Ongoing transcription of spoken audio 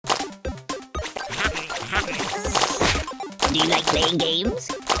Do you like playing games?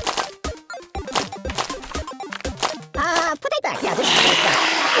 Put that back. Yeah, this is back.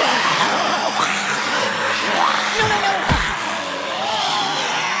 No, no, no.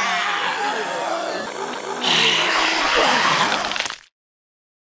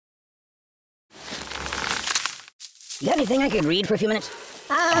 You got anything I could read for a few minutes?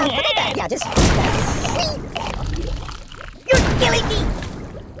 Put that back. Yeah, just... You're killing me!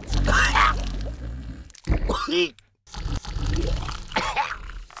 Ow!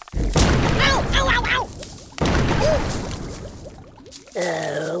 Ow, ow, ow!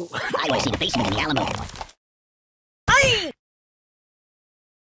 Oh, I want to see the basement in the Alamo. Aye!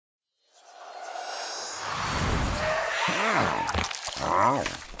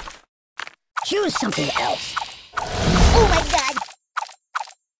 Choose something else. Oh my God!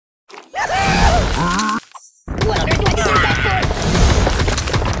 What on earth do I deserve that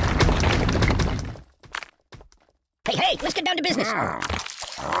for? Hey, let's get down to business.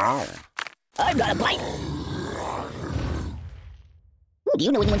 I've got a bite. Ooh, do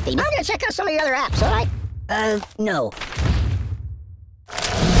you know anyone famous? I'm gonna check out some of your other apps, alright? No.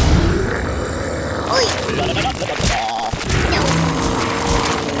 Oy! No.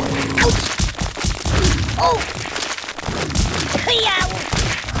 Ouch! Oh! Ow!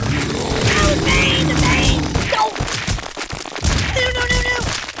 Ow, bang, the bang! No! No, no, no, no!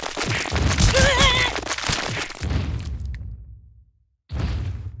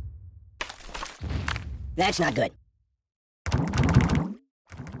 That's not good.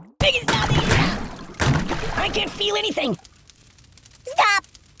 Biggest zombie! I can't feel anything! Stop!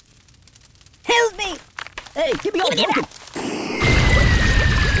 Help me! Hey, give me all broken!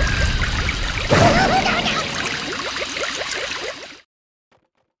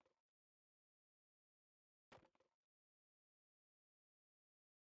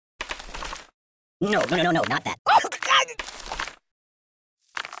 No, not that. Oh, God!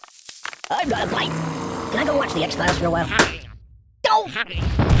 I've got a bite. Can I go watch the X-Files for a while? No!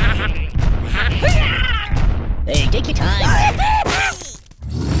 Hey, take your time.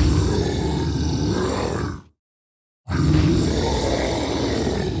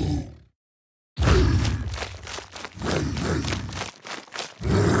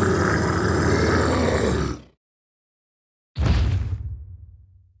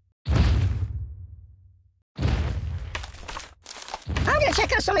 I'm gonna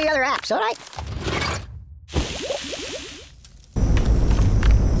check out some of the other apps, alright?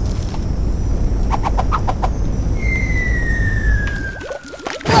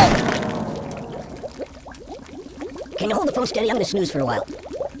 Can you hold the phone steady? I'm gonna snooze for a while.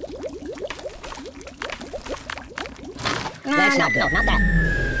 That's not good. No, not that.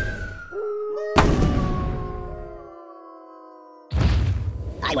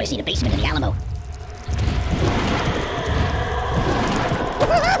 I want to see the basement in the Alamo.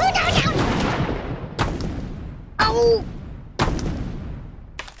 Oh!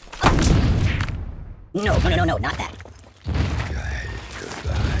 No, not that.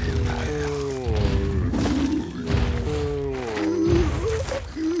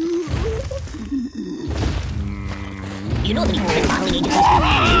 You know that you've been modeling agencies?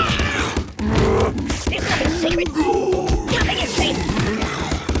 There's nothing sacred. Nothing is safe.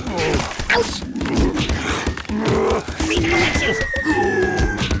 Ouch! Read the directions.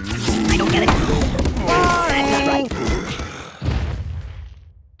 I don't get it. That's not right.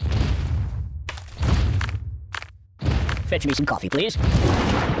 Fetch me some coffee, please.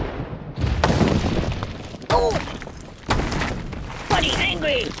 Oh! Buddy's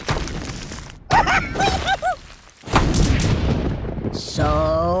angry!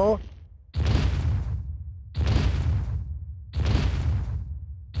 So...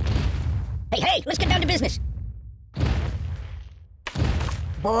 Hey, let's get down to business.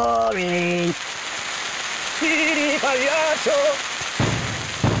 Boring.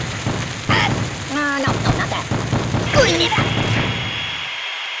 No, not that.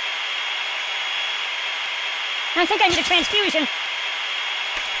 I think I need a transfusion.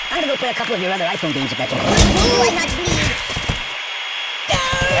 I'm gonna go play a couple of your other iPhone games if that's okay. Why not me?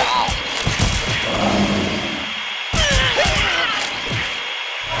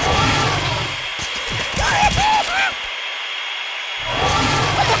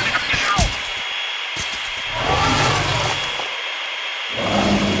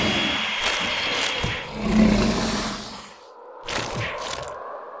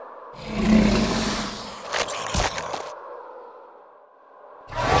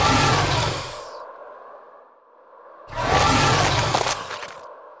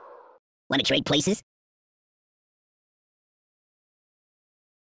 Want to trade places?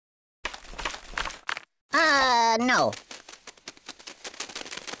 No.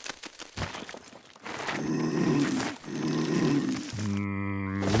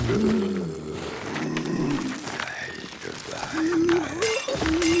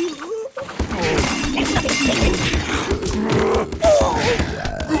 It's nothing sacred.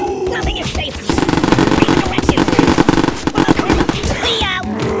 Nothing is safe. Resurrection.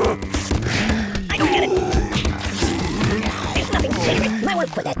 I don't get it. It's nothing sacred. You might want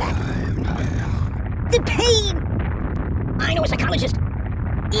to put that back. The pain! I know a psychologist.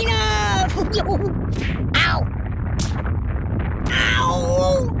 Enough! Ow!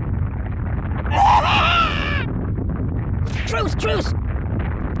 Ow! Truce, truce!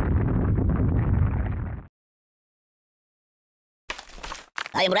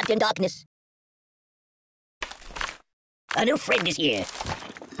 I am wrapped in darkness. A new friend is here.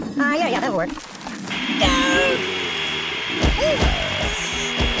 Yeah, that'll work.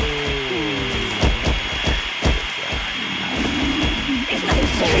 It's nothing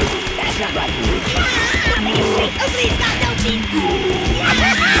serious. That's not right. Nothing is safe. Oh, please, God, no, please.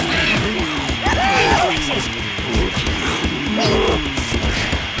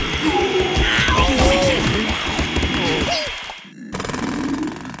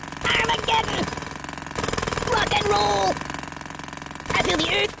 Armageddon! Rock and roll! I feel the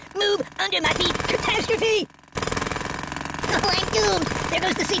earth move under my feet. Catastrophe! Oh, I'm doomed. There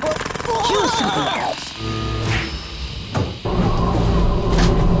goes the sequel. Choose something else.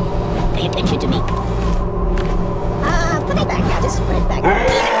 Pay attention to me. Put it back now. Just put it back.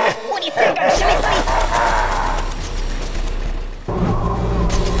 What do you think? I'm shooting, buddy.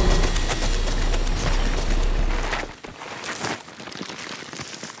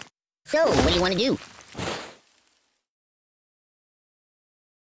 So, what do you want to do?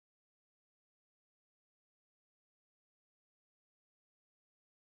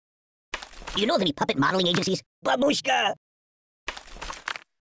 Do you know of any puppet modeling agencies? Babushka!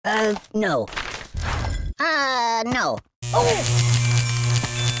 No. No. Oh!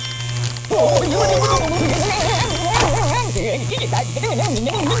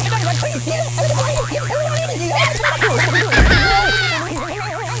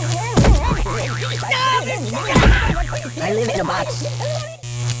 I live in a box.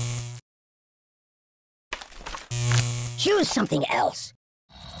 Choose something else.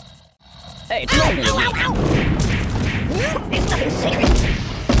 Hey, it's ow, ow, ow, ow. It's nothing sacred.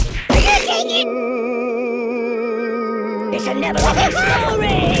 Take it! It's a never-ending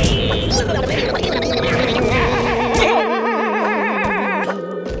story!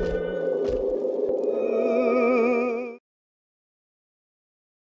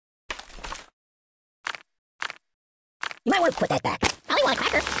 You might want to put that back. I only want a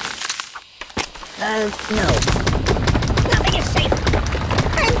cracker. No. Nothing is safe.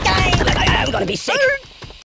 I'm dying. I'm gonna be sick.